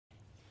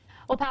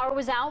Well, power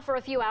was out for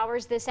a few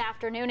hours this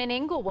afternoon in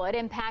Englewood,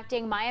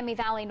 impacting Miami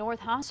Valley North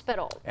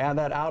Hospital. And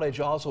that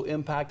outage also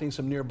impacting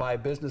some nearby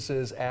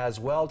businesses as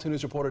well. 2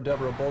 News reporter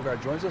Deborah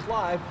Bogart joins us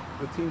live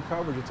with team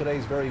coverage of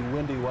today's very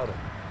windy weather.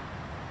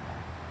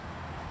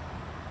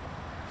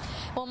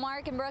 Well,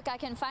 Mark and Brooke, I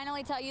can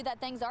finally tell you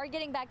that things are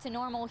getting back to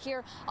normal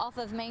here off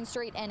of Main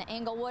Street in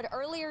Englewood.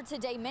 Earlier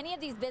today, many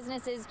of these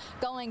businesses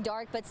going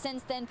dark, but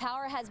since then,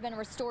 power has been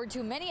restored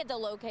to many of the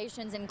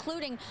locations,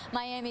 including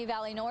Miami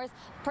Valley North,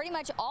 pretty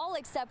much all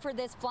except for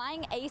this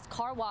Flying Ace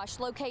car wash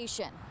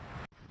location.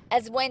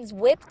 As winds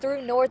whip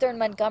through northern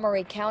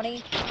Montgomery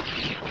County,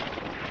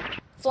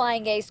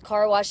 Flying Ace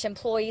car wash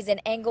employees in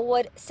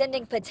Englewood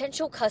sending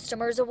potential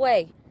customers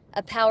away.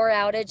 A power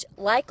outage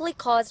likely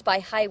caused by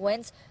high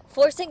winds,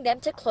 forcing them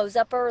to close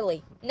up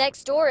early.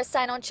 Next door, a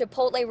sign on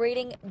Chipotle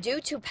reading,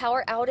 "Due to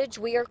power outage,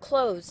 we are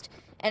closed."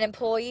 An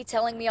employee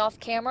telling me off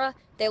camera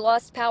they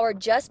lost power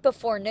just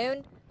before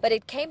noon, but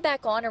it came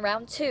back on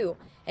around 2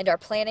 and are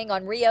planning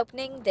on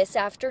reopening this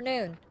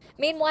afternoon.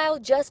 Meanwhile,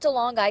 just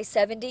along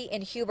I-70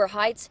 in Huber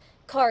Heights,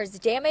 cars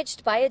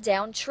damaged by a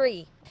downed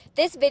tree.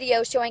 This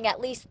video showing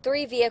at least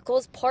 3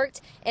 vehicles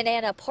parked in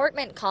an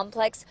apartment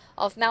complex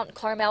off Mount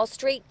Carmel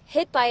Street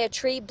hit by a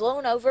tree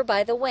blown over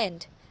by the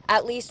wind.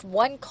 At least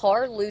 1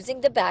 car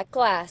losing the back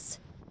glass.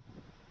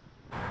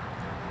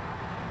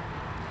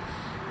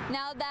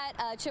 Now that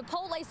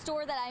Chipotle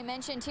store that I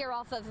mentioned here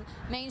off of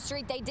Main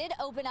Street, they did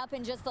open up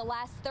in just the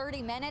last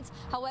 30 minutes.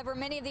 However,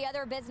 many of the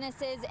other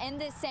businesses in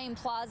this same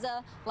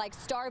plaza, like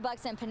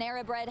Starbucks and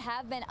Panera Bread,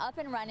 have been up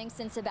and running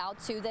since about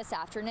 2 this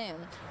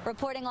afternoon.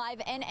 Reporting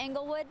live in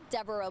Englewood,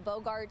 Deborah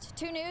Bogart,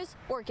 2 News,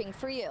 working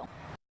for you.